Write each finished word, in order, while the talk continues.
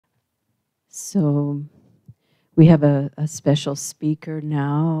So we have a special speaker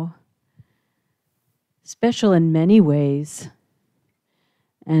now, special in many ways.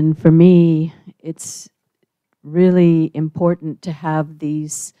 And for me, it's really important to have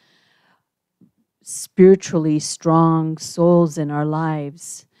these spiritually strong souls in our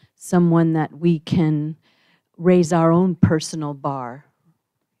lives, someone that we can raise our own personal bar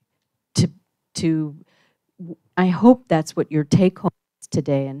to I hope that's what your take home is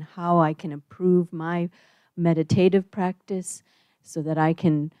today, and how I can improve my meditative practice so that I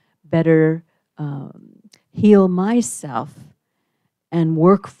can better heal myself and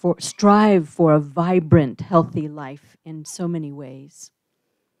strive for a vibrant, healthy life in so many ways.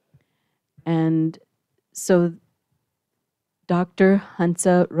 And so Dr.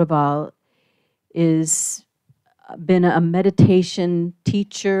 Hansa Raval is been a meditation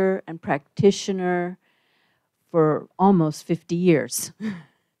teacher and practitioner for almost 50 years.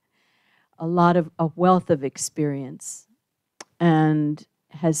 A wealth of experience, and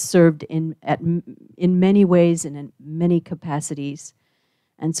has served in many ways and in many capacities.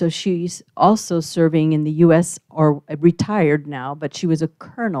 And so she's also serving in the U.S., or retired now, but she was a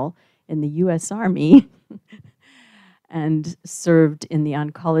colonel in the U.S. Army and served in the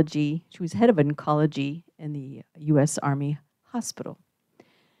oncology. She was head of oncology in the U.S. Army hospital.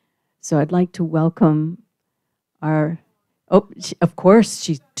 So I'd like to welcome of course,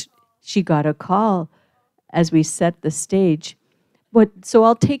 she got a call as we set the stage. So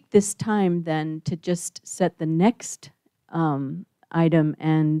I'll take this time then to just set the next item.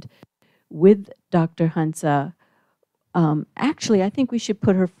 And with Dr. Hansa, actually, I think we should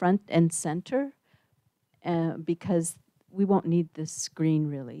put her front and center because we won't need this screen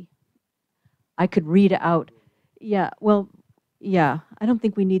really. I could read out. Yeah, well, yeah, I don't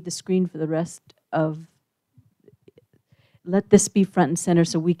think we need the screen for the rest of. Let this be front and center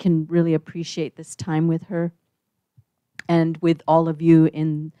so we can really appreciate this time with her and with all of you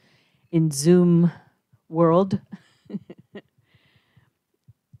in Zoom world.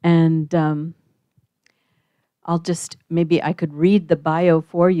 And maybe I could read the bio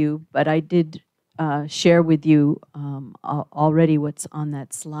for you, but I did share with you already what's on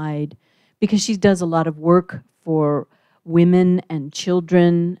that slide, because she does a lot of work for women and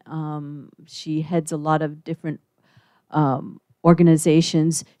children. She heads a lot of different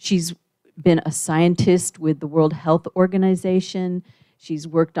organizations. She's been a scientist with the World Health Organization. She's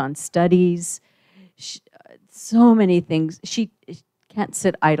worked on studies, so many things. She can't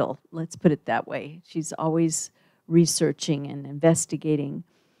sit idle, let's put it that way. She's always researching and investigating,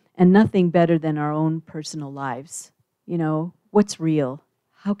 and nothing better than our own personal lives. You know, what's real?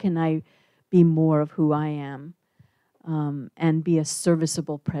 How can I be more of who I am and be a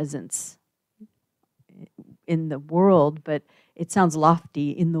serviceable presence in the world? But it sounds lofty,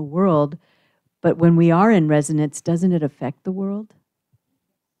 in the world, but when we are in resonance, doesn't it affect the world?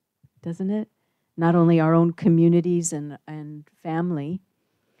 Doesn't it? Not only our own communities and family.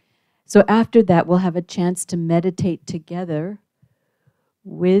 So after that, we'll have a chance to meditate together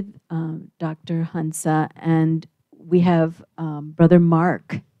with Dr. Hansa, and we have Brother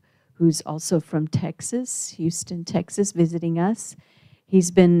Mark, who's also from Texas, Houston, Texas, visiting us.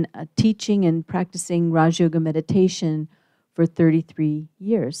 He's been teaching and practicing Raj Yoga meditation for 33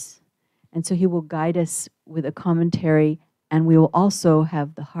 years. And so he will guide us with a commentary, and we will also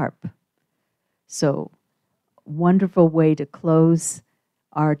have the harp. So wonderful way to close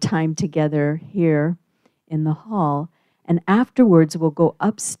our time together here in the hall. And afterwards, we'll go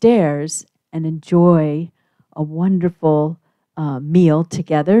upstairs and enjoy a wonderful meal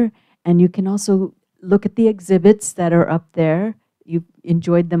together. And you can also look at the exhibits that are up there. You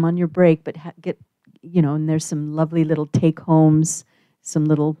enjoyed them on your break, but and there's some lovely little take-homes, some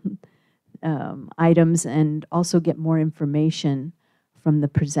little items, and also get more information from the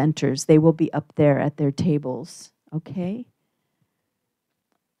presenters. They will be up there at their tables, okay?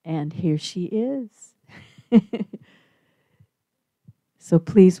 And here she is. So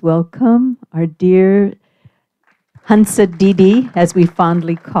please welcome our dear Hansa Didi, as we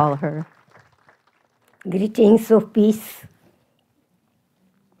fondly call her. Greetings of peace.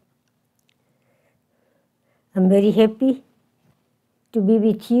 I'm very happy to be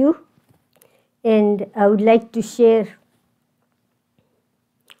with you, and I would like to share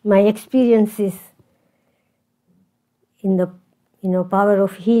my experiences in the power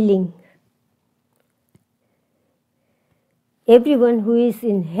of healing. Everyone who is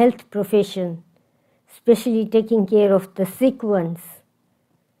in health profession, especially taking care of the sick ones,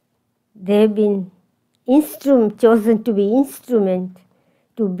 they have been chosen to be instrument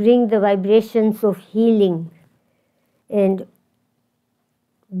to bring the vibrations of healing. And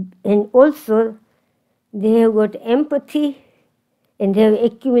And also they have got empathy, and they have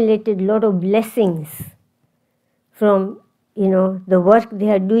accumulated a lot of blessings from the work they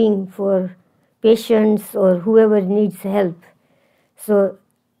are doing for patients or whoever needs help. So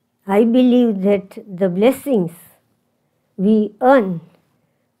I believe that the blessings we earn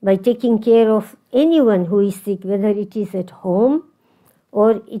by taking care of anyone who is sick, whether it is at home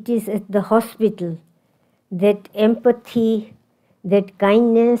or it is at the hospital, that empathy, that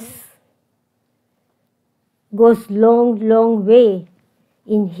kindness goes long way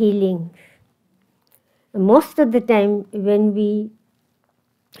in healing. Most of the time when we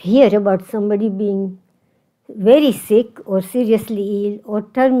hear about somebody being very sick or seriously ill or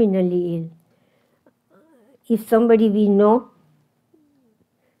terminally ill, if somebody we know,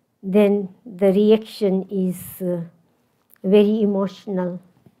 then the reaction is very emotional.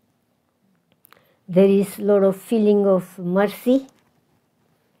 There is a lot of feeling of mercy,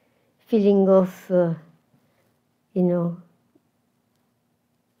 feeling of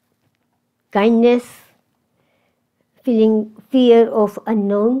kindness, feeling fear of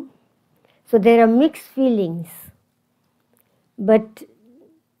unknown. So there are mixed feelings. But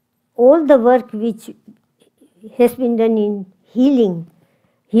all the work which has been done in healing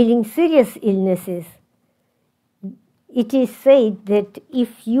serious illnesses, it is said that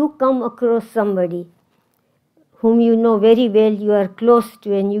if you come across somebody whom you know very well, you are close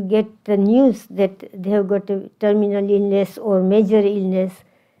to, and you get the news that they have got a terminal illness or major illness,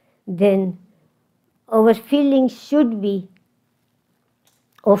 then our feelings should be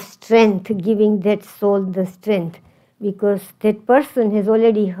of strength, giving that soul the strength, because that person has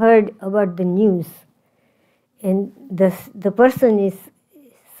already heard about the news, and the person is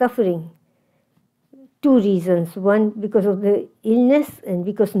suffering. Two reasons: one, because of the illness, and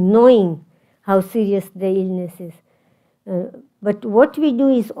because knowing how serious the illness is. But what we do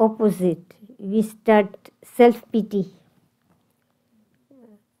is opposite. We start self-pity,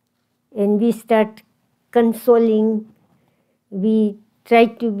 and we start consoling. We try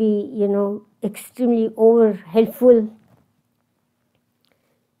to be, extremely over helpful.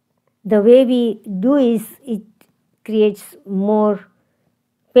 The way we do is, it creates more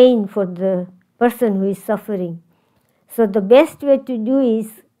pain for the person who is suffering. So the best way to do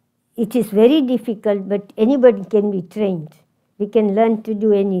is, it is very difficult, but anybody can be trained. We can learn to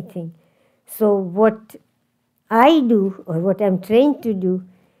do anything. So what I do, or what I'm trained to do,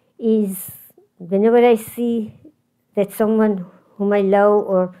 is whenever I see that someone whom I love,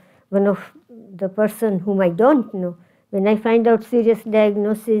 or one of the person whom I don't know, when I find out serious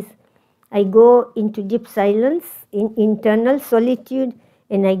diagnosis, I go into deep silence, in internal solitude,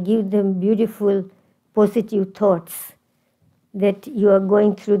 and I give them beautiful, positive thoughts that you are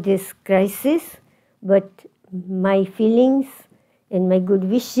going through this crisis, but my feelings and my good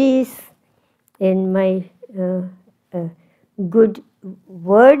wishes and my good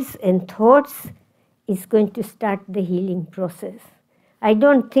words and thoughts is going to start the healing process. I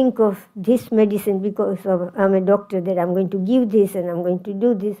don't think of this medicine because I'm a doctor, that I'm going to give this and I'm going to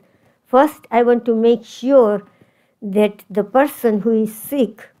do this. First, I want to make sure that the person who is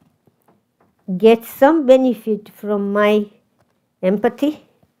sick gets some benefit from my empathy,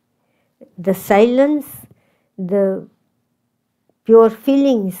 the silence, the pure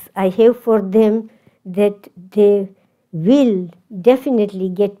feelings I have for them, that they will definitely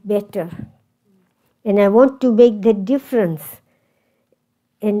get better. And I want to make the difference.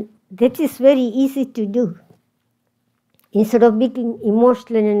 And that is very easy to do. Instead of being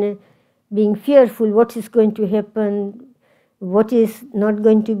emotional and being fearful, what is going to happen, what is not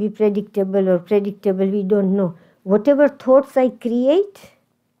going to be predictable, or predictable, we don't know. Whatever thoughts I create,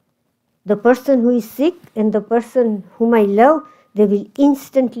 the person who is sick and the person whom I love, they will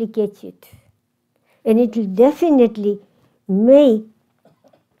instantly catch it. And it will definitely make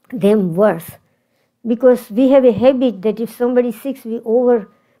them worse. Because we have a habit that if somebody is sick, we over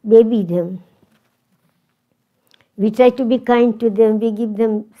baby them. We try to be kind to them, we give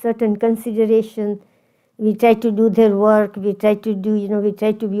them certain consideration, we try to do their work, we try to do, we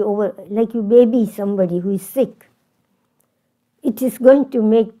try to be over, like you baby somebody who is sick. It is going to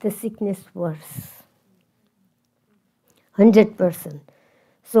make the sickness worse. 100%.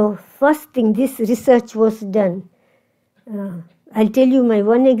 So first thing, this research was done. I'll tell you my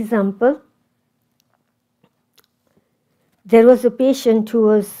one example. There was a patient who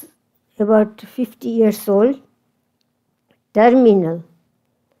was about 50 years old, terminal,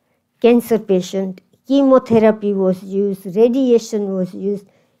 cancer patient. Chemotherapy was used, radiation was used.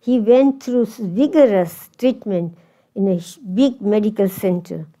 He went through vigorous treatment in a big medical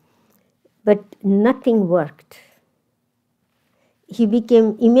center, but nothing worked. he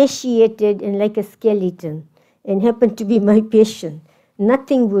became emaciated and like a skeleton, and happened to be my patient.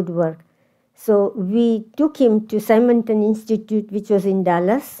 Nothing would work. So we took him to Simonton Institute, which was in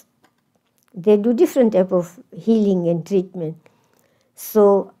Dallas. They do different type of healing and treatment.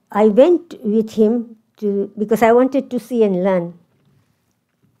 So I went with him because I wanted to see and learn.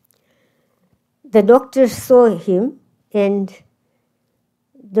 The doctor saw him, and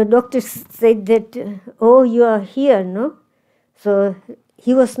the doctor said that, oh, you are here, no? So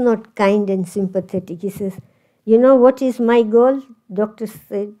he was not kind and sympathetic. He says, you know what is my goal? Doctor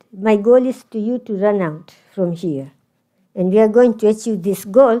said, my goal is to you to run out from here. And we are going to achieve this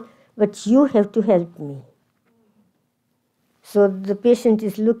goal, but you have to help me. So the patient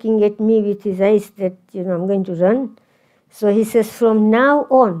is looking at me with his eyes that, I'm going to run. So he says, from now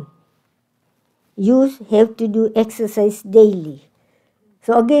on, you have to do exercise daily.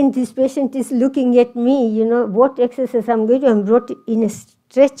 So again, this patient is looking at me, what exercise I'm going to do. I'm brought in a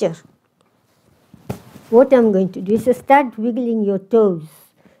stretcher. What I'm going to do is start wiggling your toes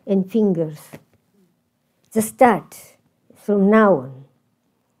and fingers. Just start from now on.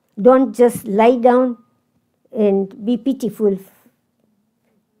 Don't just lie down and be pitiful.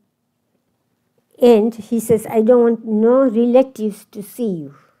 And he says, I don't want no relatives to see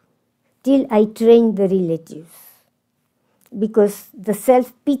you till I train the relatives. Because the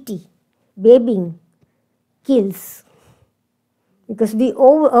self-pity, babying, kills. Because we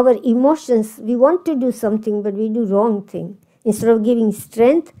owe our emotions, we want to do something, but we do wrong thing. Instead of giving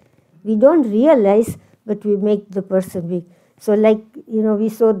strength, we don't realize, but we make the person weak. So like, we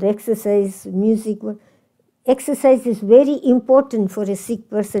saw the exercise, music. Exercise is very important for a sick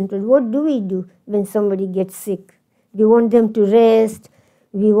person. But what do we do when somebody gets sick? We want them to rest.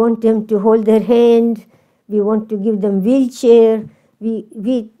 We want them to hold their hand. We want to give them wheelchair. We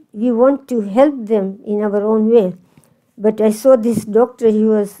want to help them in our own way. But I saw this doctor, he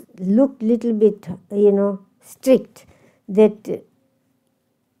looked little bit, strict, that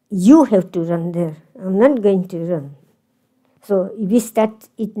you have to run there. I'm not going to run. So we start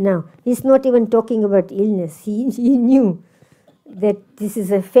it now. He's not even talking about illness. He knew that this is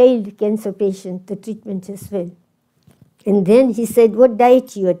a failed cancer patient. The treatment has failed. And then he said, what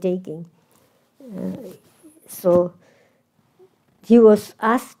diet you are taking? So he was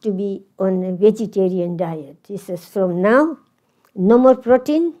asked to be on a vegetarian diet. He says, from now, no more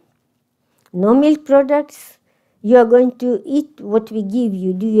protein, no milk products. You are going to eat what we give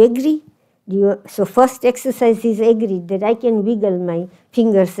you. Do you agree? So first exercise is agreed that I can wiggle my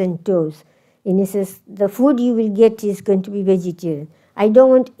fingers and toes. And he says, the food you will get is going to be vegetarian. I don't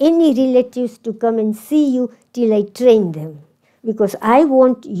want any relatives to come and see you till I train them. Because I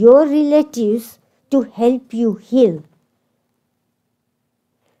want your relatives to help you heal.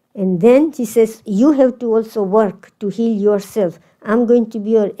 And then he says, you have to also work to heal yourself. I'm going to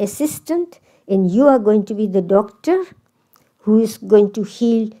be your assistant, and you are going to be the doctor who is going to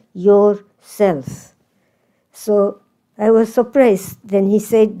heal yourself. So I was surprised. Then he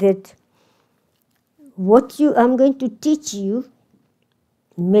said that I'm going to teach you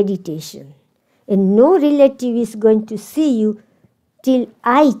meditation. And no relative is going to see you till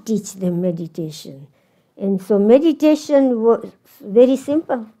I teach them meditation. And so meditation was very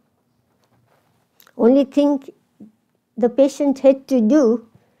simple. Only thing the patient had to do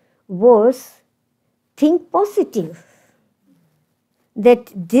was think positive.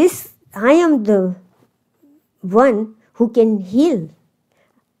 That I am the one who can heal.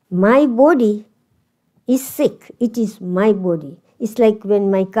 My body is sick. It is my body. It's like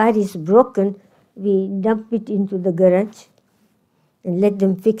when my car is broken, we dump it into the garage and let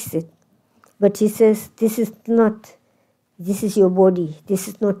them fix it. But he says, this is your body. This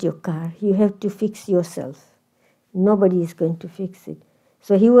is not your car. You have to fix yourself. Nobody is going to fix it.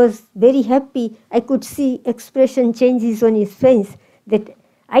 So he was very happy. I could see expression changes on his face that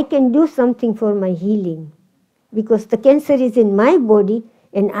I can do something for my healing. Because the cancer is in my body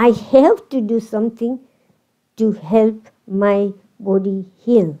and I have to do something to help my body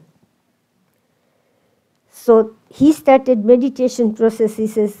heal. So he started meditation process. He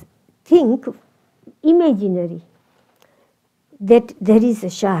says, think imaginary, that there is a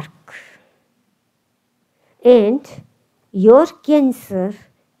shark. And your cancer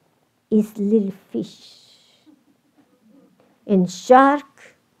is little fish. And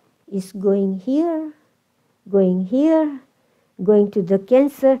shark is going here, going to the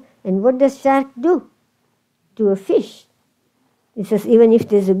cancer. And what does shark do to a fish? He says, even if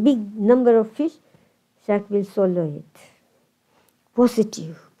there's a big number of fish, shark will swallow it.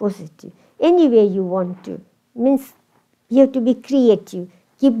 Positive. Any way you want to. Means you have to be creative.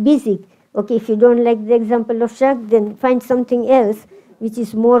 Keep busy. Okay, if you don't like the example of shark, then find something else which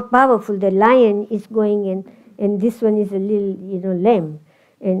is more powerful. The lion is going in, and this one is a little, lamb.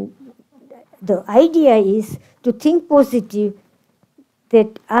 And the idea is to think positive,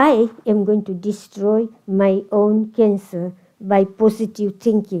 that I am going to destroy my own cancer by positive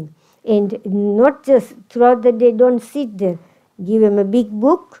thinking. And not just throughout the day, don't sit there. Give them a big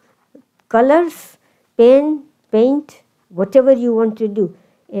book, colors, pen, paint, whatever you want to do.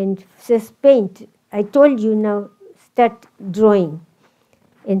 And says paint. I told you, now start drawing.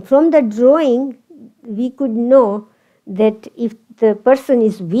 And from the drawing, we could know that if the person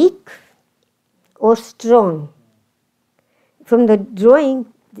is weak or strong. From the drawing,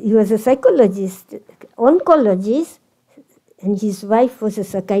 he was a psychologist, oncologist, and his wife was a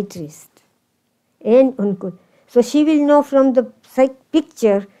psychiatrist. And so she will know from the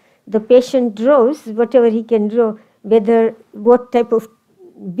picture the patient draws, whatever he can draw, whether what type of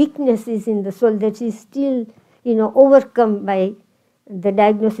weakness is in the soul that is still, overcome by the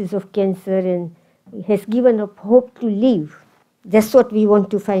diagnosis of cancer and has given up hope to live. That's what we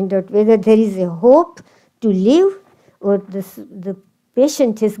want to find out, whether there is a hope to live or the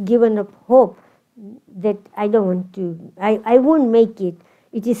patient has given up hope that I don't want to, I won't make it.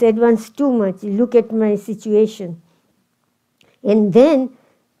 It is advanced too much. Look at my situation. And then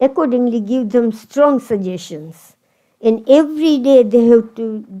accordingly give them strong suggestions. And every day they have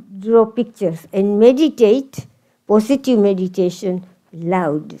to draw pictures and meditate, positive meditation,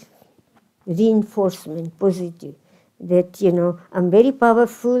 loud, reinforcement, positive. That, I'm very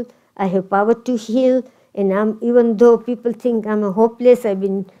powerful, I have power to heal, and even though people think I'm a hopeless, I've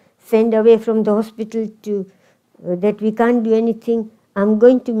been sent away from the hospital to that we can't do anything, I'm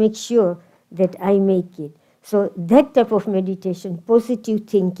going to make sure that I make it. So that type of meditation, positive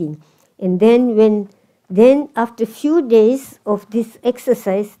thinking. And then after a few days of this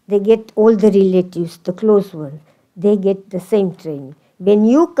exercise, they get all the relatives, the close ones, they get the same training. When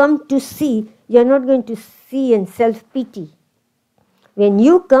you come to see, you're not going to see and self-pity. When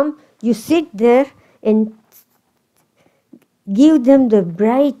you come, you sit there and give them the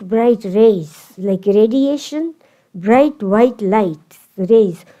bright, bright rays, like radiation, bright white light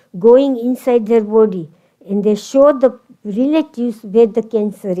rays going inside their body. And they show the relatives where the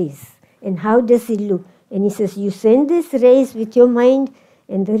cancer is and how does it look. And he says, you send these rays with your mind,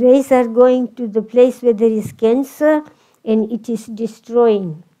 and the rays are going to the place where there is cancer, and it is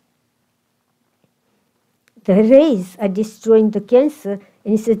destroying. The rays are destroying the cancer.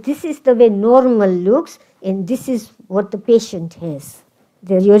 And he said, this is the way normal looks, and this is what the patient has.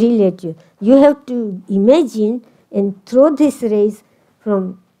 They're your relative. You have to imagine and throw these rays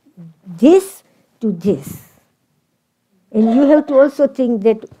from this to this. And you have to also think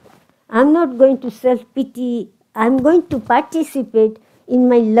that I'm not going to self-pity, I'm going to participate in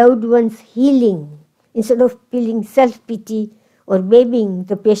my loved one's healing instead of feeling self-pity or babying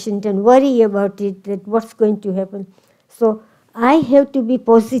the patient and worry about it, that what's going to happen. So I have to be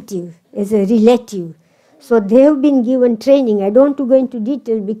positive as a relative. So they have been given training. I don't want to go into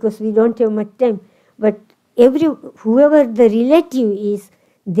detail because we don't have much time. But whoever the relative is,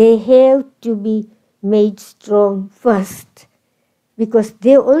 they have to be made strong first. Because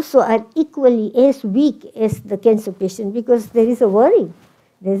they also are equally as weak as the cancer patient, because there is a worry,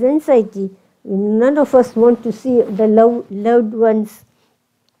 there is anxiety. None of us want to see the loved ones,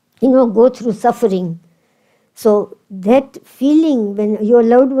 go through suffering. So that feeling, when your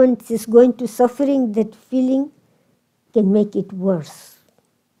loved one is going to suffering, that feeling can make it worse.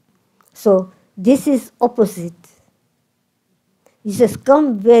 So this is opposite. He says,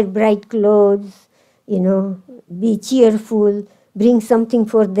 come wear bright clothes, be cheerful, bring something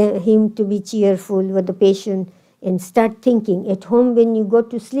for him to be cheerful with the patient, and start thinking. At home, when you go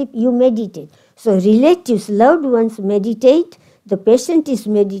to sleep, you meditate. So relatives, loved ones meditate, the patient is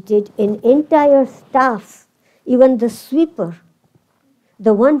meditate, and entire staff, even the sweeper,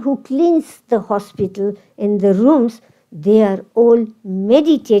 the one who cleans the hospital and the rooms, they are all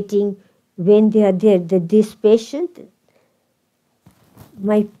meditating when they are there. That this patient,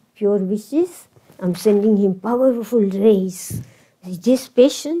 my pure wishes, I'm sending him powerful rays. This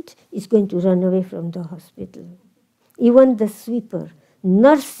patient is going to run away from the hospital. Even the sweeper,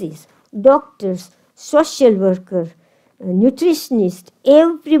 nurses, doctors, social worker, nutritionist,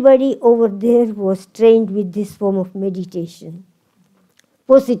 everybody over there was trained with this form of meditation.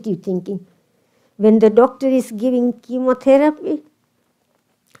 Positive thinking. When the doctor is giving chemotherapy,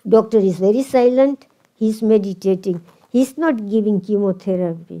 doctor is very silent, he's meditating. He's not giving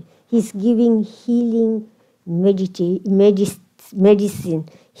chemotherapy, he's giving healing medicine,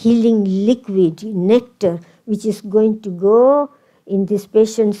 healing liquid, nectar, which is going to go in this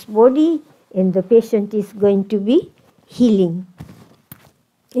patient's body, and the patient is going to be healing.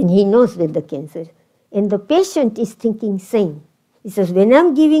 And he knows that the cancer. And the patient is thinking same. He says, when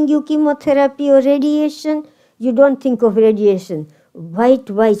I'm giving you chemotherapy or radiation, you don't think of radiation. White,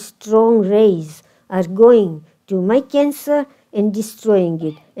 strong rays are going to my cancer and destroying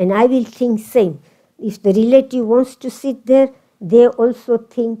it. And I will think same. If the relative wants to sit there, they also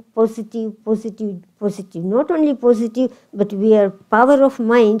think positive. Not only positive, but we are power of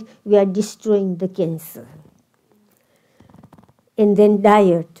mind, we are destroying the cancer. And then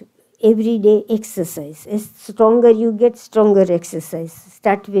diet, everyday exercise. As stronger you get, stronger exercise.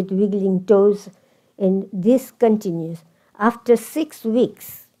 Start with wiggling toes, and this continues. After 6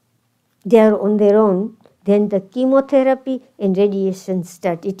 weeks, they are on their own. Then the chemotherapy and radiation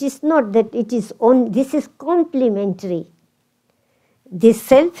start. It is not that it is on, this is complementary. This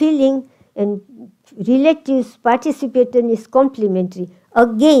self-healing and relatives participation is complementary.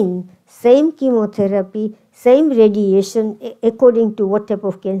 Again, same chemotherapy, same radiation according to what type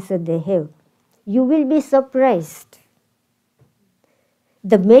of cancer they have. You will be surprised.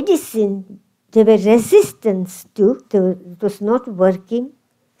 The medicine they were resistant to, it was not working,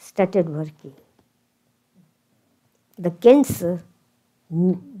 started working. The cancer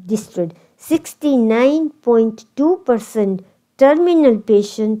destroyed. 69.2% terminal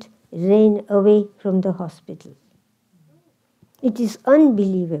patient ran away from the hospital. It is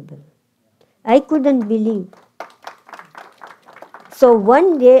unbelievable. I couldn't believe. So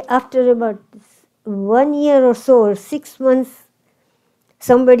one day, after about 1 year or so, or 6 months,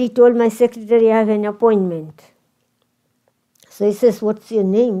 somebody told my secretary, I have an appointment. So he says, what's your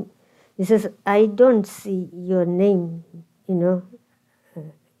name? He says, I don't see your name,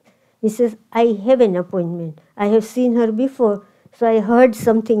 He says, I have an appointment. I have seen her before. So I heard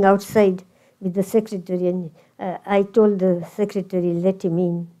something outside with the secretary, and I told the secretary, let him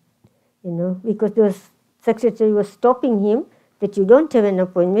in, because the secretary was stopping him that you don't have an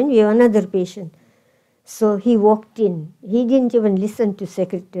appointment, we have another patient. So he walked in. He didn't even listen to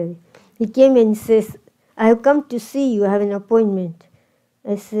secretary. He came and says, I have come to see you, I have an appointment.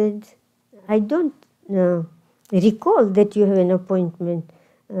 I said, I don't recall that you have an appointment.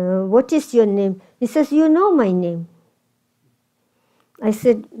 What is your name? He says, you know my name. I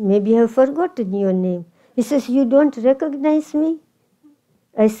said, maybe I have forgotten your name. He says, you don't recognize me?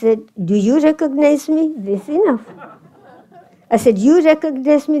 I said, do you recognize me? That's enough. I said, you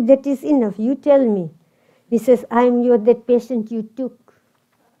recognize me, that is enough. You tell me. He says, I am that patient you took.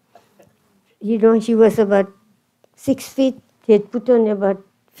 He was about 6 feet. He had put on about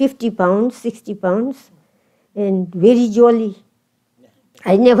 50 pounds, 60 pounds, and very jolly.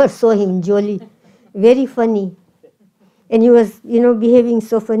 I never saw him jolly. Very funny. And he was, behaving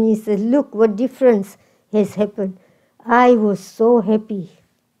so funny. He said, look, what difference has happened. I was so happy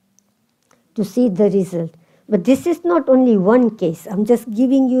to see the result. But this is not only one case. I'm just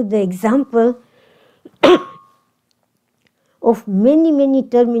giving you the example of many, many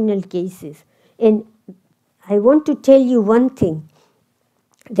terminal cases. And I want to tell you one thing,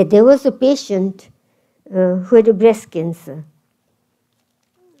 that there was a patient who had a breast cancer.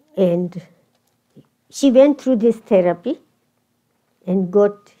 And she went through this therapy and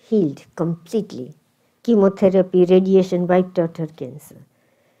got healed completely. Chemotherapy, radiation wiped out her cancer.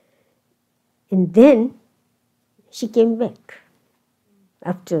 And then she came back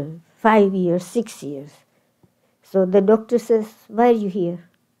after 5 years, 6 years. So the doctor says, why are you here?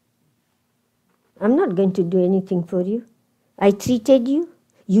 I'm not going to do anything for you. I treated you.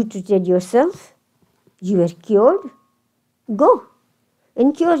 You treated yourself. You were cured. Go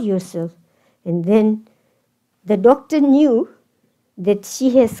and cure yourself. And then the doctor knew that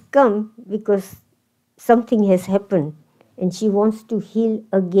she has come because something has happened and she wants to heal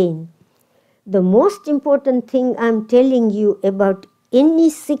again. The most important thing I'm telling you about any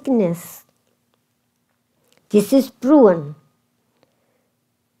sickness, this is proven,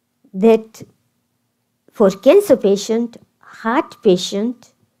 that for cancer patient, heart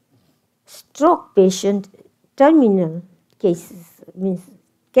patient, stroke patient, terminal cases, means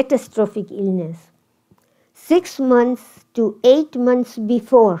catastrophic illness, 6 months to 8 months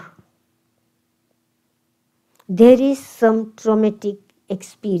before, there is some traumatic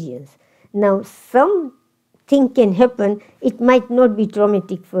experience. Now, something can happen, it might not be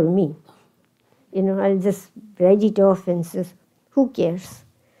traumatic for me. I'll just write it off and say, who cares?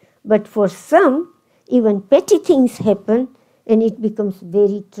 But for some, even petty things happen and it becomes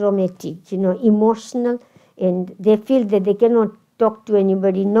very traumatic, emotional, and they feel that they cannot talk to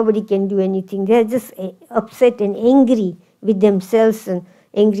anybody, nobody can do anything. They're just upset and angry with themselves and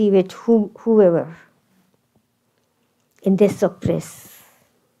angry with whoever. and they suppress.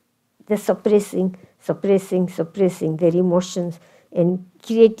 They're suppressing their emotions and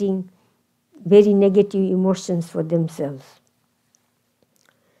creating very negative emotions for themselves.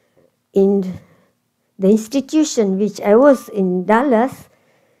 In the institution which I was in Dallas,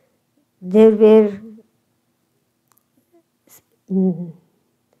 there were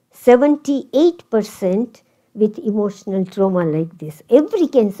 78% with emotional trauma like this, every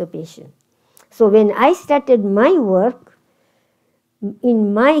cancer patient. So when I started my work,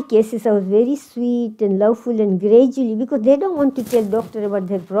 in my cases, I was very sweet and loveful and gradually, because they don't want to tell doctor about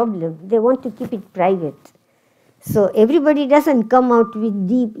their problem. They want to keep it private. So everybody doesn't come out with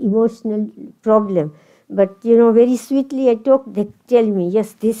deep emotional problem. But, very sweetly I talk, they tell me,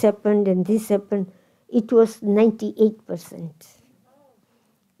 yes, this happened and this happened. It was 98%.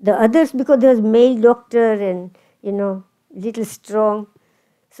 The others, because there was male doctor and, little strong,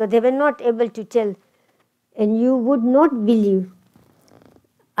 so they were not able to tell. And you would not believe,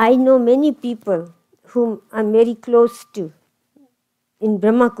 I know many people whom I'm very close to in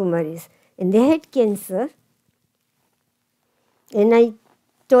Brahma Kumaris, and they had cancer. And I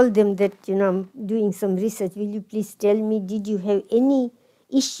told them that, I'm doing some research. Will you please tell me, did you have any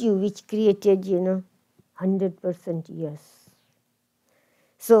issue which created, 100% yes?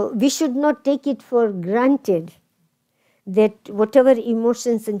 So we should not take it for granted that whatever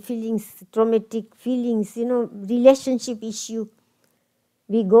emotions and feelings, traumatic feelings, relationship issue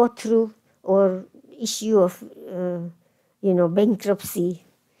we go through, or issue of, bankruptcy,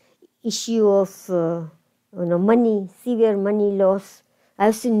 issue of, money, severe money loss.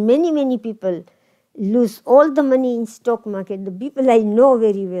 I've seen many, many people lose all the money in stock market. The people I know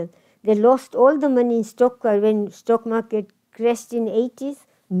very well, they lost all the money in stock market when stock market crashed in 80s.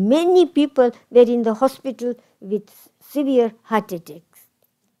 Many people were in the hospital with severe heart attacks.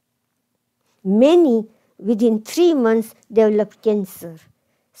 Many within 3 months developed cancer.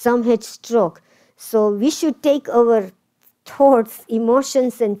 Some had stroke. So we should take our thoughts,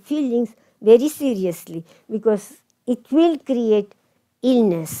 emotions and feelings very seriously, because it will create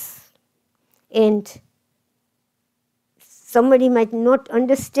illness. And somebody might not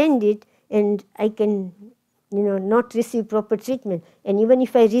understand it, and I can, not receive proper treatment. And even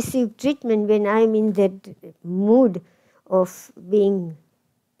if I receive treatment when I'm in that mood of being,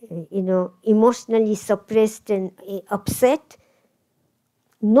 emotionally suppressed and upset,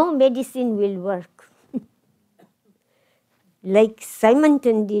 no medicine will work. Like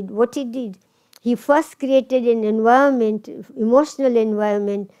Simonton did, what he did, he first created an environment, emotional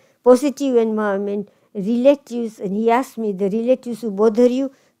environment, positive environment, relatives, and he asked me, the relatives who bother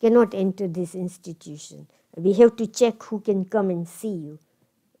you cannot enter this institution. We have to check who can come and see you.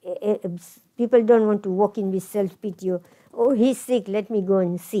 People don't want to walk in with self-pity. Oh, he's sick, let me go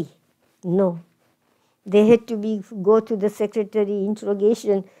and see. No. They had to go to the secretary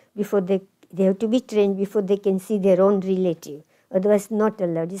interrogation before they have to be trained before they can see their own relative. Otherwise not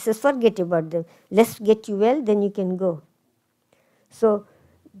allowed. He says, forget about them. Let's get you well, then you can go. So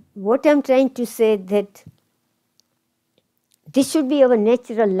what I'm trying to say that this should be our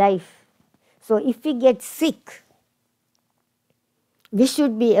natural life. So if we get sick, we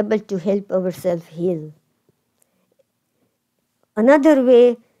should be able to help ourselves heal. Another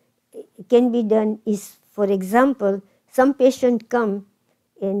way it can be done is, for example, some patients come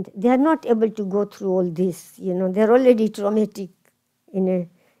and they are not able to go through all this. They're already traumatic in an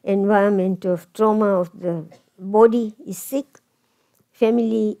environment of trauma of the body is sick.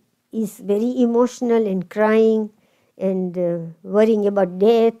 Family is very emotional and crying and worrying about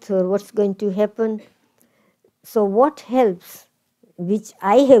death or what's going to happen. So what helps, which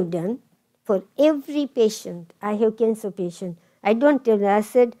I have done for every patient, I have cancer patient, I don't tell them, I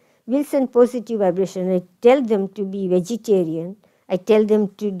said, Wilson positive vibration, I tell them to be vegetarian, I tell them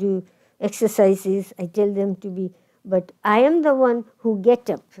to do exercises, I tell them to be, but I am the one who get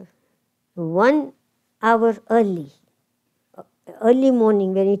up 1 hour early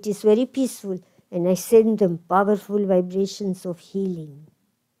morning when it is very peaceful, and I send them powerful vibrations of healing.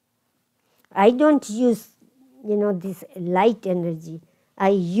 I don't use, this light energy. I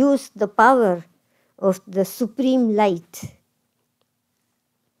use the power of the supreme light,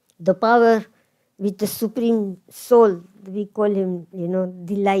 the power with the supreme soul. We call him,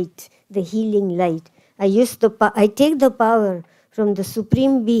 the light, the healing light. I take the power from the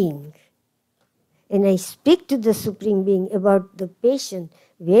supreme being, and I speak to the supreme being about the patient,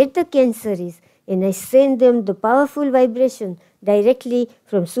 where the cancer is, and I send them the powerful vibration directly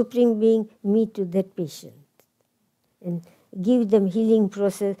from supreme being, me to that patient, and give them healing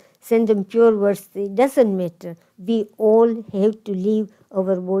process, send them pure words. It doesn't matter. We all have to live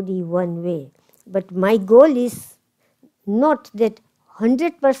our body one way. But my goal is not that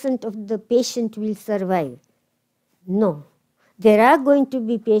 100% of the patient will survive. No. There are going to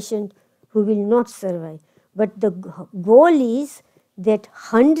be patients who will not survive. But the goal is that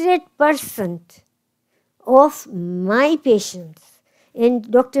 100% of my patients and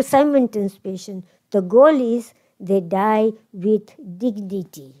Dr. Simonton's patients, the goal is they die with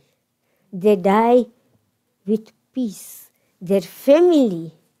dignity. They die with peace. Their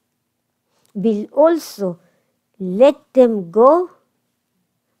family will also let them go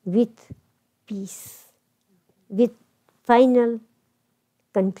with peace, with final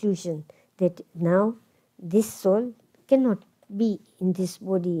conclusion that now this soul cannot be in this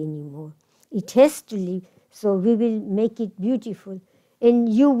body anymore. It has to live, so we will make it beautiful.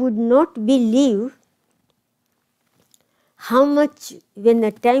 And you would not believe how much, when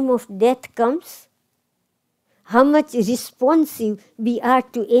the time of death comes, how much responsive we are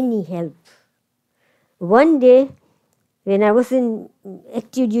to any help. One day, when I was in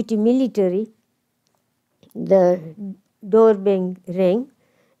active duty military, the doorbell rang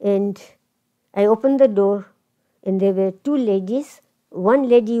and I opened the door and there were two ladies. One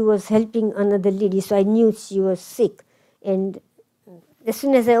lady was helping another lady, so I knew she was sick. And as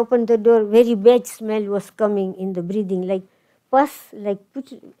soon as I opened the door, very bad smell was coming in the breathing, like pus, like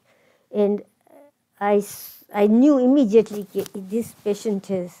put. And I knew immediately this person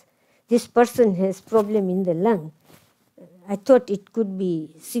has problem in the lung. I thought it could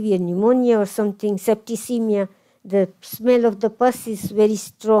be severe pneumonia or something, septicemia. The smell of the pus is very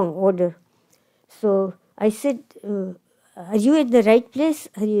strong odor. So I said, are you at the right place?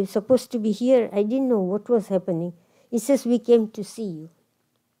 Are you supposed to be here? I didn't know what was happening. He says, we came to see you.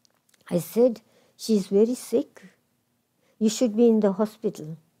 I said, she's very sick. You should be in the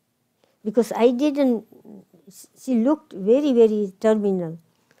hospital. Because I didn't, she looked very, very terminal.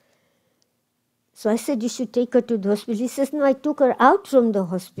 So I said, you should take her to the hospital. He says, no, I took her out from the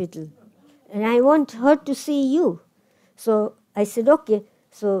hospital. And I want her to see you. So I said, okay.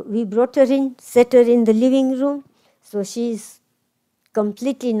 So we brought her in, set her in the living room. So she's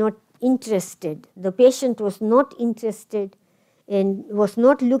completely not interested. The patient was not interested and was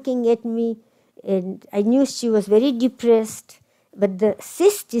not looking at me. And I knew she was very depressed. But the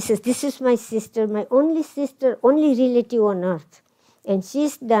sister, he says, this is my sister, my only sister, only relative on earth. And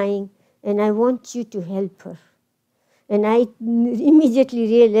she's dying, and I want you to help her. And I immediately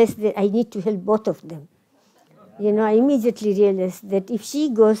realized that I need to help both of them. I immediately realized that if she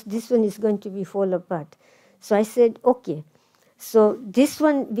goes, this one is going to fall apart. So I said, okay. So this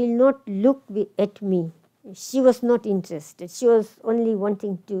one will not look at me. She was not interested. She was only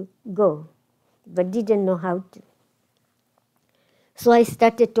wanting to go, but didn't know how to. So I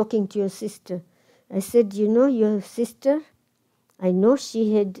started talking to your sister. I said, your sister, I know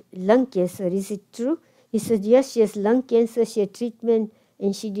she had lung cancer. Is it true? He said, yes, she has lung cancer. She had treatment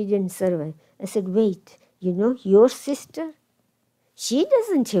and she didn't survive. I said, wait, your sister, she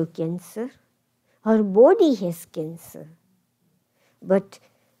doesn't have cancer. Her body has cancer. But,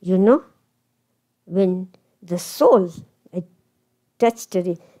 when the soul, I touched her,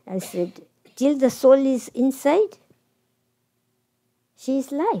 I said, till the soul is inside, she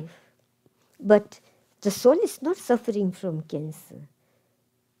is live. But the soul is not suffering from cancer.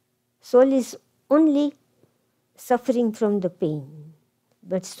 Soul is only suffering from the pain.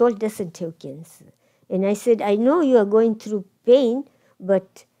 But soul doesn't have cancer. And I said, I know you are going through pain,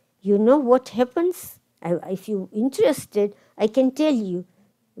 but you know what happens? If you're interested, I can tell you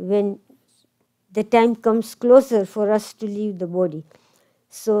when the time comes closer for us to leave the body.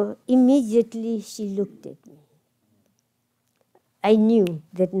 So immediately she looked at me. I knew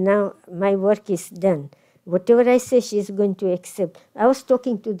that now my work is done. Whatever I say, she is going to accept. I was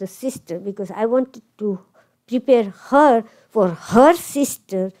talking to the sister because I wanted to prepare her for her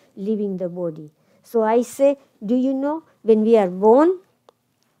sister leaving the body. So I say, do you know, when we are born,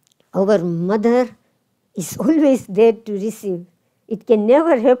 our mother is always there to receive. It can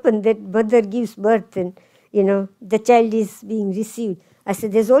never happen that mother gives birth and, the child is being received. I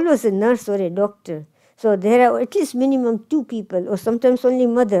said, there's always a nurse or a doctor. So there are at least minimum 2 people or sometimes only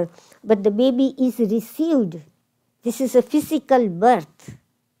mother. But the baby is received. This is a physical birth.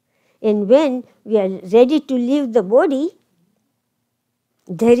 And when we are ready to leave the body,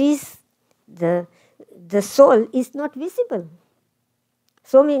 there is the soul is not visible.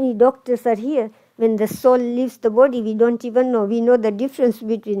 So many doctors are here. When the soul leaves the body, we don't even know. We know the difference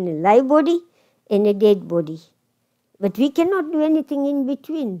between a live body and a dead body. But we cannot do anything in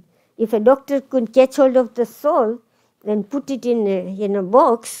between. If a doctor could catch hold of the soul and put it in a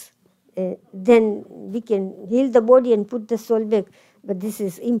box, then we can heal the body and put the soul back. But this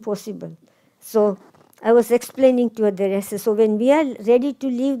is impossible. So I was explaining to her, I said, so when we are ready to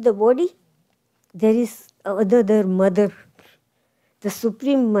leave the body, there is another mother, the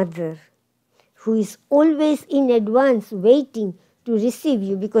Supreme Mother, who is always in advance waiting to receive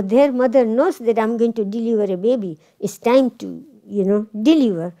you, because their mother knows that I'm going to deliver a baby. It's time to,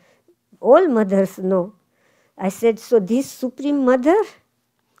 deliver. All mothers know. I said, so this Supreme Mother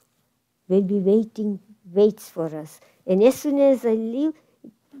will be waits for us. And as soon as I leave,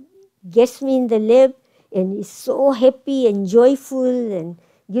 gets me in the lab and is so happy and joyful and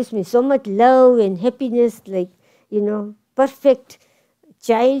gives me so much love and happiness, like, perfect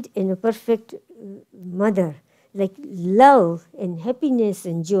child and a perfect mother, like love and happiness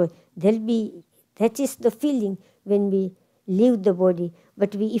and joy. That is the feeling when we leave the body.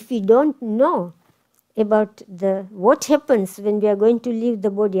 But if we don't know about what happens when we are going to leave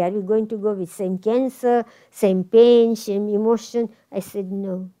the body, are we going to go with same cancer, same pain, same emotion? I said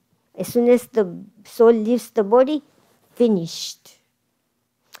no. As soon as the soul leaves the body, finished.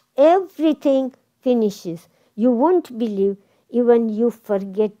 Everything finishes. You won't believe, even you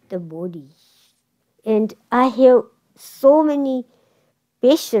forget the body. And I have so many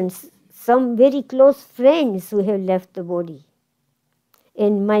patients, some very close friends who have left the body.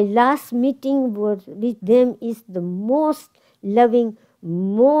 And my last meeting with them is the most loving,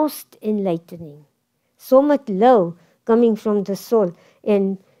 most enlightening. So much love coming from the soul.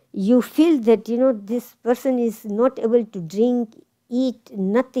 And you feel that, this person is not able to drink, eat,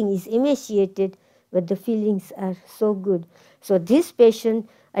 nothing, is emaciated, but the feelings are so good. So this patient,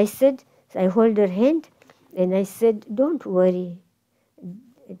 I hold her hand and I said, don't worry.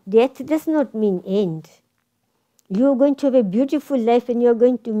 Death does not mean end. You are going to have a beautiful life and you are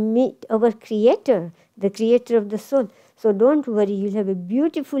going to meet our Creator, the Creator of the soul. So don't worry, you'll have a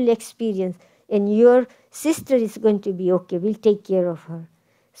beautiful experience and your sister is going to be okay. We'll take care of her.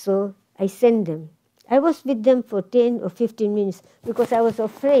 So I sent them. I was with them for 10 or 15 minutes because I was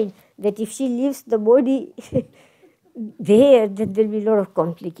afraid that if she leaves the body there, that there'll be a lot of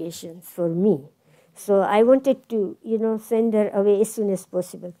complications for me. So I wanted to, send her away as soon as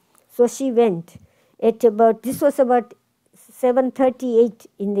possible. So she went. This was about 7:38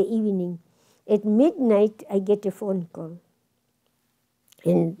 in the evening. At midnight, I get a phone call.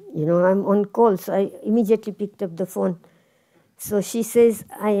 And, I'm on call, so I immediately picked up the phone. So she says,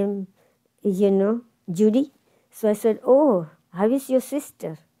 I am, Judy. So I said, oh, how is your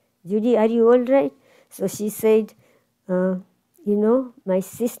sister? Judy, are you all right? So she said, my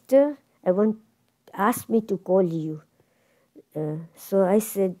sister, asked me to call you. So I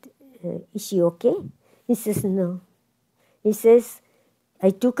said, is she okay? He says, no. He says, I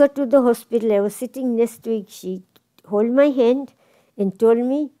took her to the hospital. I was sitting next to her. She held my hand and told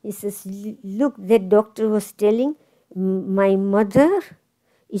me, he says, look, that doctor was telling, my mother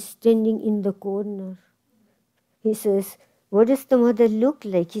is standing in the corner. He says, what does the mother look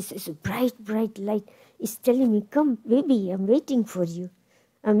like? He says, bright, bright light. He's telling me, come, baby, I'm waiting for you.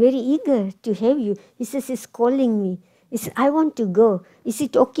 I'm very eager to have you. He says, he's calling me. He says, I want to go. Is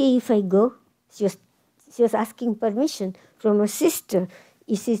it okay if I go? She was asking permission from her sister.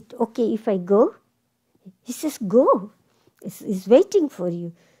 Is it okay if I go? He says, go. He's waiting for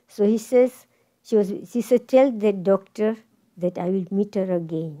you. So he says, she said, tell that doctor that I will meet her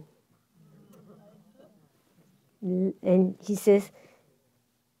again. And he says,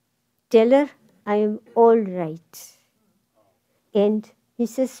 tell her I am all right. And he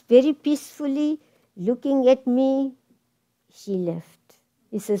says, very peacefully, looking at me, she left.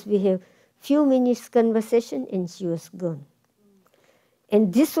 He says, we have few minutes conversation and she was gone.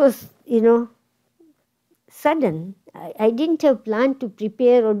 And this was, sudden. I didn't have planned to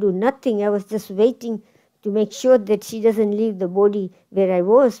prepare or do nothing. I was just waiting to make sure that she doesn't leave the body where I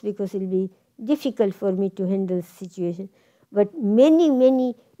was, because it will be difficult for me to handle the situation. But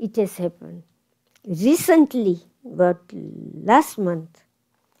many, it has happened. Recently, about last month,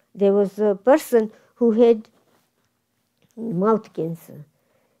 there was a person who had mouth cancer.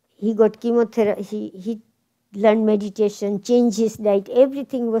 He got chemotherapy, he learned meditation, changed his diet,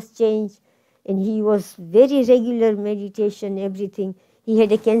 everything was changed. And he was very regular meditation, everything. He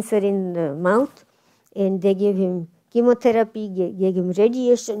had a cancer in the mouth and they gave him chemotherapy, gave him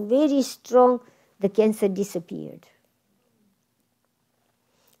radiation, very strong. The cancer disappeared.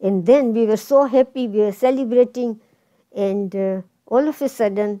 And then we were so happy, we were celebrating, and all of a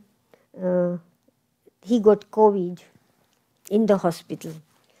sudden he got COVID in the hospital,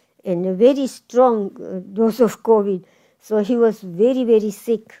 and a very strong dose of COVID. So he was very, very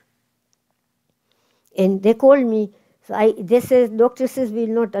sick. And they called me. So doctor says we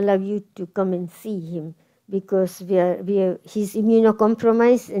will not allow you to come and see him because he's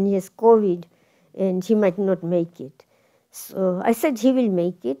immunocompromised and he has COVID. and he might not make it. So I said he will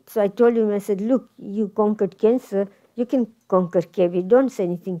make it. So I told him, I said, look, you conquered cancer, you can conquer COVID. Don't say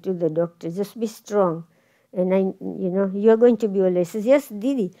anything to the doctor, just be strong. And you're going to be all right. He says, yes,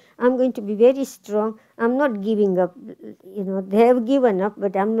 Didi, I'm going to be very strong. I'm not giving up. They have given up,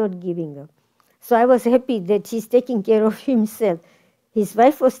 but I'm not giving up. So I was happy that he's taking care of himself. His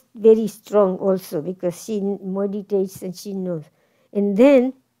wife was very strong also because she meditates and she knows. And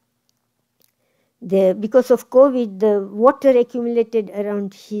then, because of COVID, the water accumulated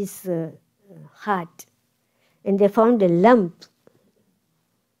around his heart. And they found a lump,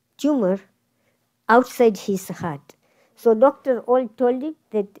 tumor, outside his heart. So doctor all told him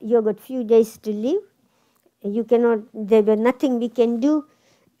that you got few days to live. You cannot, there were nothing we can do,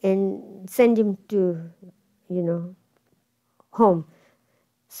 and send him to, home.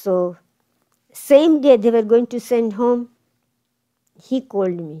 So same day they were going to send home, he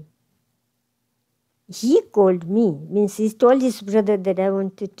called me. He called me, means he told his brother that I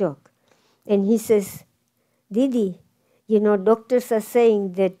want to talk. And he says, Didi, doctors are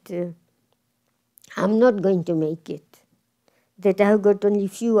saying that I'm not going to make it, that I have got only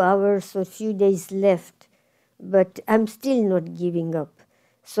few hours or few days left, but I'm still not giving up.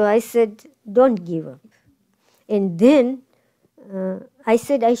 So I said, don't give up. And then I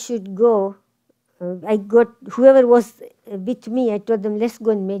said I should go. I got, whoever was with me, I told them, let's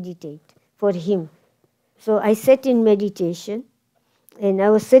go and meditate for him. So I sat in meditation, and I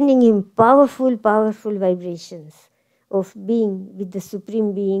was sending him powerful, powerful vibrations of being with the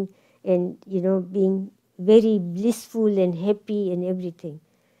Supreme Being and, being very blissful and happy and everything.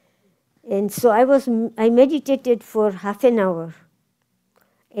 And so I meditated for half an hour,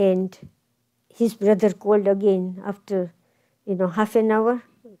 and his brother called again after, half an hour.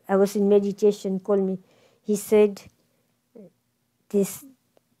 I was in meditation, called me. He said, this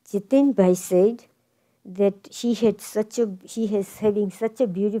Jitin Bhai said that he is having such a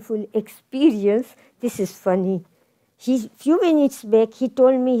beautiful experience. This is funny. Few minutes back, he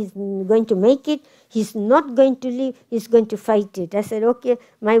told me he's going to make it. He's not going to leave. He's going to fight it. I said, okay,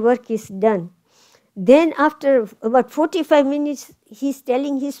 my work is done. Then after about 45 minutes, he's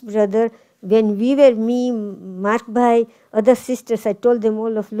telling his brother, when we were, me, Mark Bhai, other sisters, I told them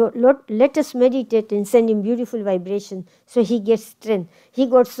all of, Lord, let us meditate and send him beautiful vibration so he gets strength. He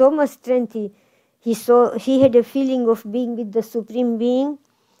got so much strength. He had a feeling of being with the Supreme Being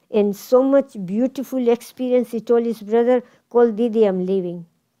and so much beautiful experience. He told his brother, call Didi, I'm leaving.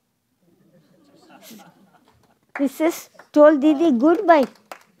 He says, told Didi goodbye.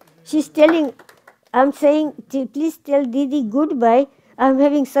 She's telling, I'm saying, please tell Didi goodbye. I'm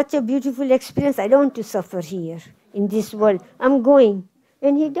having such a beautiful experience. I don't want to suffer here in this world. I'm going.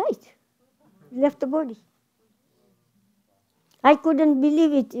 And he died. He left the body. I couldn't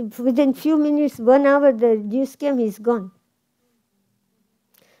believe it. Within few minutes, 1 hour, the news came, he's gone.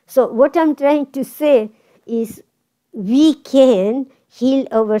 So what I'm trying to say is we can heal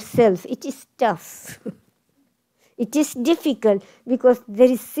ourselves. It is tough. It is difficult because there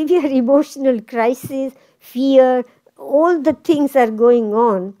is severe emotional crisis, fear, all the things are going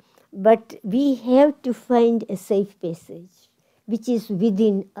on, but we have to find a safe passage, which is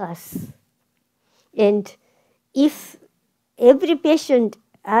within us. And if every patient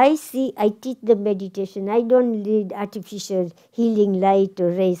I see, I teach the meditation. I don't need artificial healing light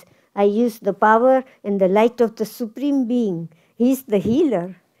or rays. I use the power and the light of the Supreme Being. He's the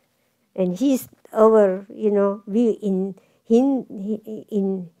healer. And he's our, we in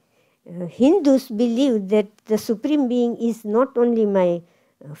Hindus believe that the Supreme Being is not only my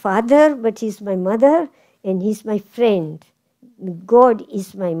father, but he's my mother and he's my friend. God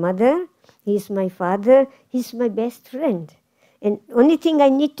is my mother, he's my father, he's my best friend. And only thing I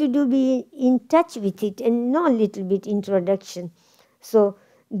need to do be in touch with it and know a little bit introduction. So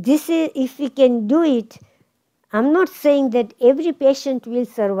this is, if we can do it, I'm not saying that every patient will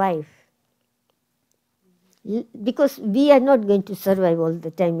survive. Because we are not going to survive all the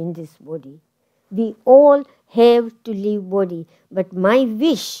time in this body. We all have to leave body. But my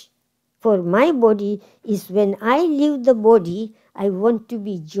wish for my body is when I leave the body, I want to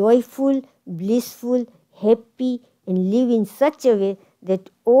be joyful, blissful, happy, and live in such a way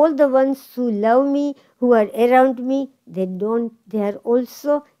that all the ones who love me, who are around me, they are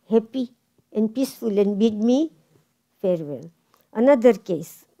also happy and peaceful and bid me farewell. Another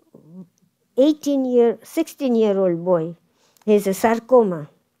case. 16-year-old boy has a sarcoma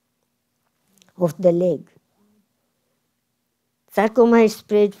of the leg. Sarcoma is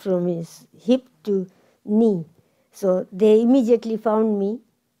spread from his hip to knee. So they immediately found me,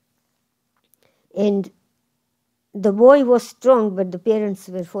 and the boy was strong, but the parents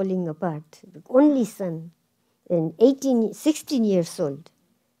were falling apart. The only son, and 16 years old.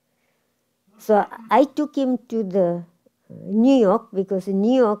 So I took him to the New York, because in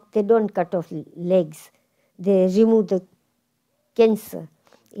New York they don't cut off legs. They remove the cancer.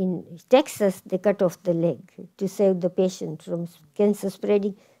 In Texas, they cut off the leg to save the patient from cancer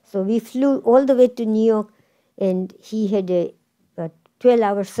spreading. So we flew all the way to New York, and he had a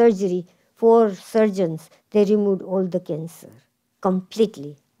 12-hour surgery. 4 surgeons, they removed all the cancer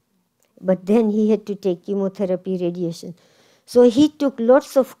completely. But then he had to take chemotherapy, radiation. So he took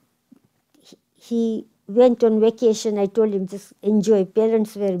lots of, he went on vacation. I told him, just enjoy.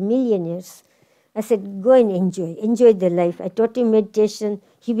 Parents were millionaires. I said, go and enjoy the life. I taught him meditation.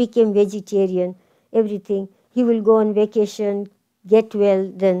 He became vegetarian, everything. He will go on vacation, get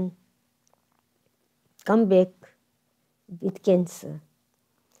well, then come back with cancer.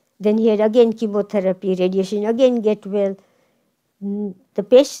 Then he had again chemotherapy, radiation, again get well.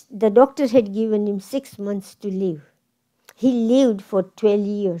 The doctor had given him 6 months to live. He lived for 12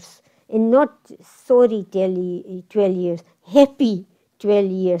 years, and not sorry 12 years, happy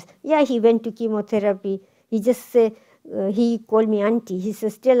 12 years. Yeah, he went to chemotherapy. He just said, he called me auntie. He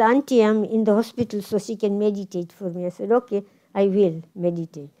says, tell auntie I'm in the hospital so she can meditate for me. I said, okay, I will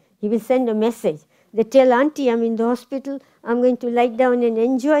meditate. He will send a message. They tell auntie I'm in the hospital, I'm going to lie down and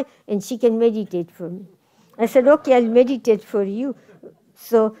enjoy, and she can meditate for me. I said, okay, I'll meditate for you.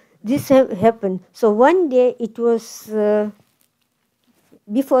 So this happened. So one day, it was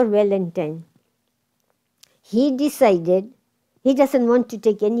before Valentine, he decided he doesn't want to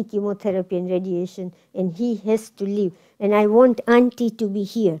take any chemotherapy and radiation, and he has to leave. And I want auntie to be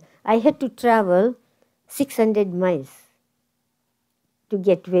here. I had to travel 600 miles to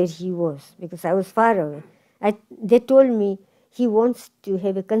get where he was, because I was far away. They told me he wants to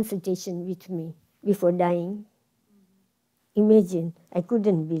have a consultation with me before dying. Imagine, I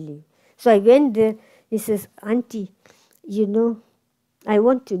couldn't believe. So I went there. He says, auntie, you know, I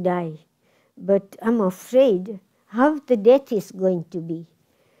want to die, but I'm afraid how the death is going to be.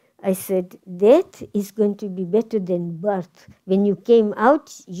 I said, death is going to be better than birth. When you came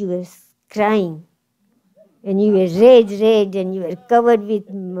out, you were crying, and you were red, and you were covered with.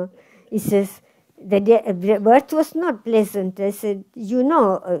 He says, the birth was not pleasant. I said, you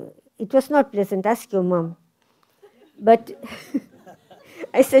know, it was not pleasant. Ask your mom. But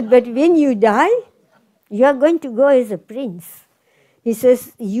I said, but when you die, you are going to go as a prince. He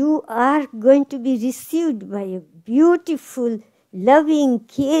says, you are going to be received by a beautiful, loving,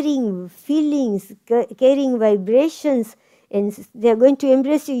 caring feelings, caring vibrations, and they are going to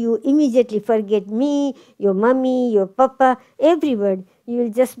embrace you. You immediately forget me, your mommy, your papa, everybody. You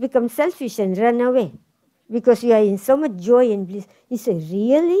will just become selfish and run away because you are in so much joy and bliss. He said,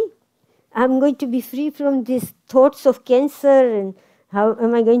 really? I'm going to be free from these thoughts of cancer, and how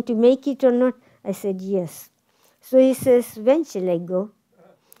am I going to make it or not? I said, yes. So he says, when shall I go?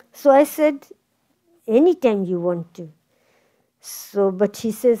 So I said, anytime you want to. So, but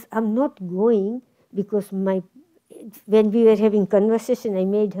he says, I'm not going because when we were having conversation, I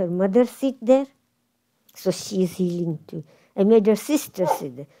made her mother sit there. So she is healing too. I made her sister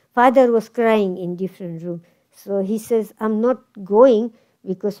sit there. Father was crying in different room. So he says, I'm not going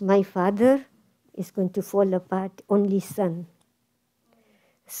because my father is going to fall apart, only son.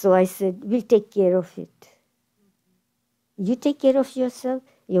 So I said, we'll take care of it. You take care of yourself.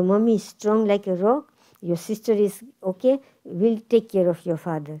 Your mommy is strong like a rock. Your sister is okay. We'll take care of your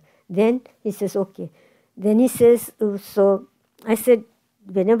father. Then he says, okay. Then he says, so I said,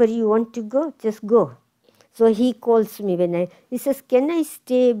 whenever you want to go, just go. So he calls me he says, can I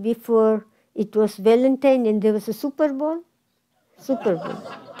stay before it was Valentine and there was a Super Bowl? Super Bowl.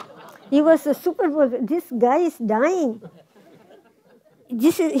 He was a Super Bowl. This guy is dying.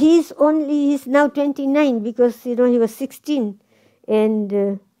 He's now 29 because, he was 16.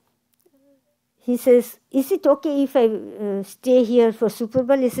 And he says, is it okay if I stay here for Super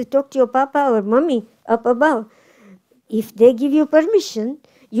Bowl? He said, talk to your papa or mommy up above. If they give you permission,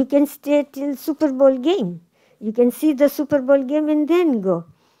 you can stay till Super Bowl game. You can see the Super Bowl game and then go.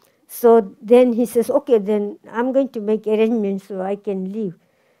 So then he says, okay, then I'm going to make arrangements so I can leave.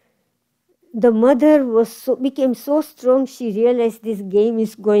 The mother became so strong, she realized this game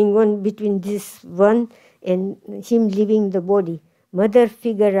is going on between this one and him leaving the body. Mother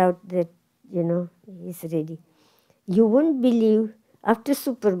figured out that, he's ready. You won't believe, after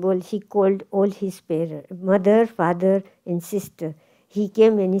Super Bowl, he called all his parents, mother, father, and sister. He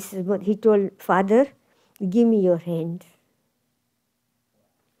came and he told father, give me your hand.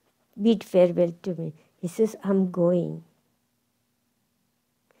 Bid farewell to me. He says, I'm going.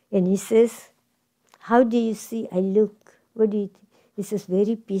 And he says, how do you see I look? What do you think? He says,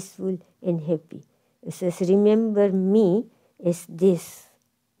 very peaceful and happy. He says, remember me as this.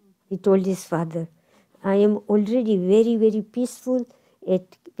 He told his father, I am already very, very peaceful,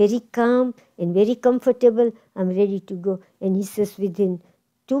 very calm and very comfortable. I'm ready to go. And he says within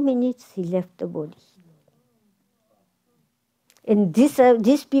 2 minutes, he left the body. And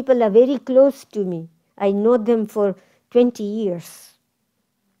these people are very close to me. I know them for 20 years.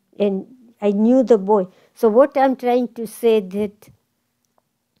 And I knew the boy. So what I'm trying to say that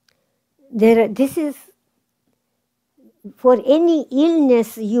this is for any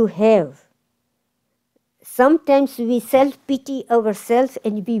illness you have. Sometimes we self-pity ourselves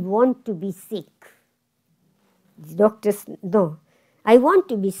and we want to be sick. The doctors, no, I want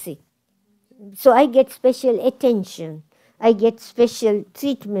to be sick. So I get special attention. I get special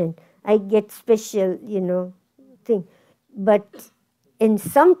treatment. I get special, thing. And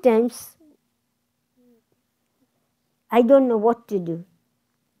sometimes I don't know what to do.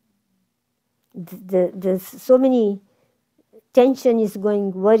 There's so many tension is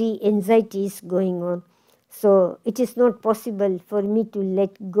going, worry, anxiety is going on. So it is not possible for me to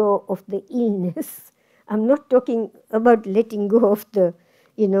let go of the illness. I'm not talking about letting go of the,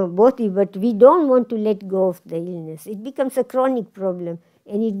 body, but we don't want to let go of the illness. It becomes a chronic problem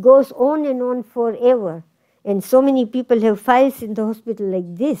and it goes on and on forever. And so many people have files in the hospital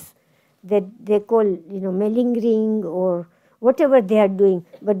like this that they call, malingering or whatever they are doing,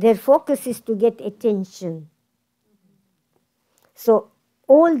 but their focus is to get attention. So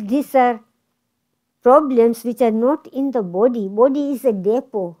all these are problems which are not in the body. Body is a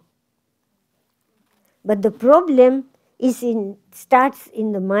depot. But the problem starts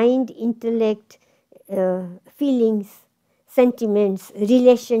in the mind, intellect, feelings, sentiments,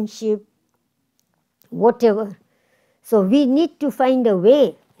 relationship, whatever. So we need to find a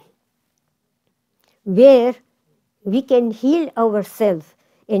way where we can heal ourselves.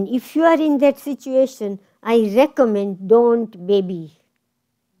 And if you are in that situation, I recommend don't baby.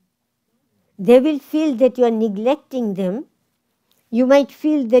 They will feel that you are neglecting them. You might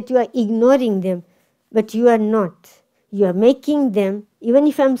feel that you are ignoring them, but you are not. You are making them, even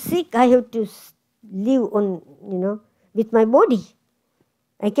if I'm sick, I have to live on, with my body.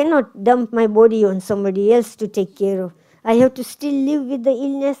 I cannot dump my body on somebody else to take care of. I have to still live with the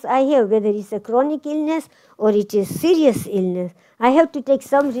illness I have, whether it's a chronic illness or it is serious illness. I have to take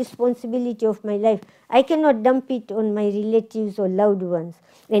some responsibility of my life. I cannot dump it on my relatives or loved ones.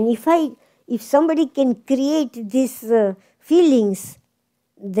 And if somebody can create these feelings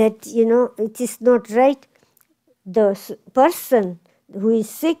that, it is not right, the person who is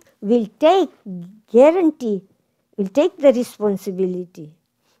sick will take the responsibility.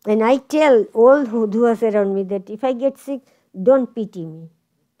 And I tell all who are around me that if I get sick, don't pity me.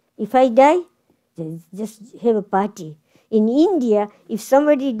 If I die, just have a party. In India, if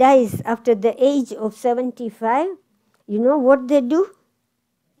somebody dies after the age of 75, you know what they do?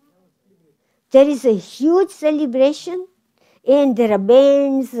 There is a huge celebration and there are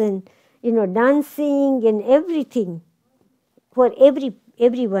bands and, dancing and everything for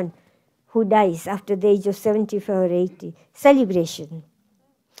everyone who dies after the age of 75 or 80. Celebration.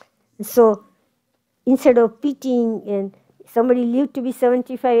 So instead of pitying and somebody lived to be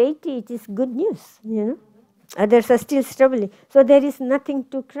 75, 80, it is good news, Others are still struggling. So there is nothing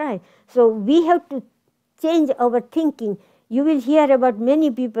to cry. So we have to change our thinking. You will hear about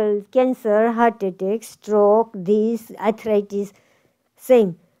many people, cancer, heart attack, stroke, this, arthritis,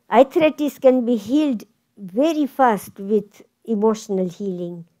 same. Arthritis can be healed very fast with emotional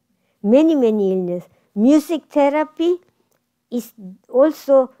healing. Many illnesses. Music therapy is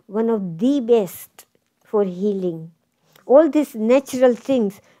also one of the best for healing. All these natural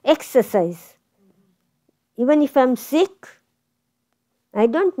things, exercise. Even if I'm sick, I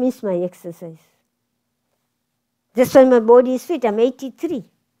don't miss my exercise. That's why my body is fit. I'm 83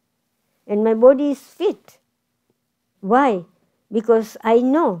 and my body is fit. Why? Because I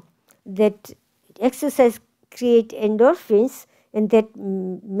know that exercise creates endorphins and that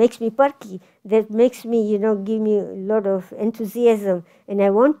makes me perky, that makes me, give me a lot of enthusiasm and I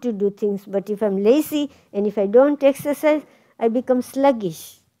want to do things. But if I'm lazy and if I don't exercise, I become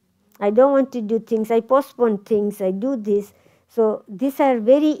sluggish. I don't want to do things. I postpone things. I do this. So these are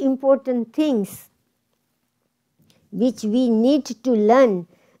very important things which we need to learn,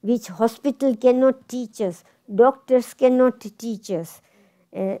 which hospital cannot teach us, doctors cannot teach us.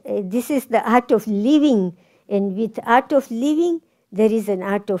 This is the art of living, and with art of living, there is an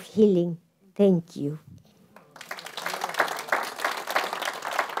art of healing. Thank you.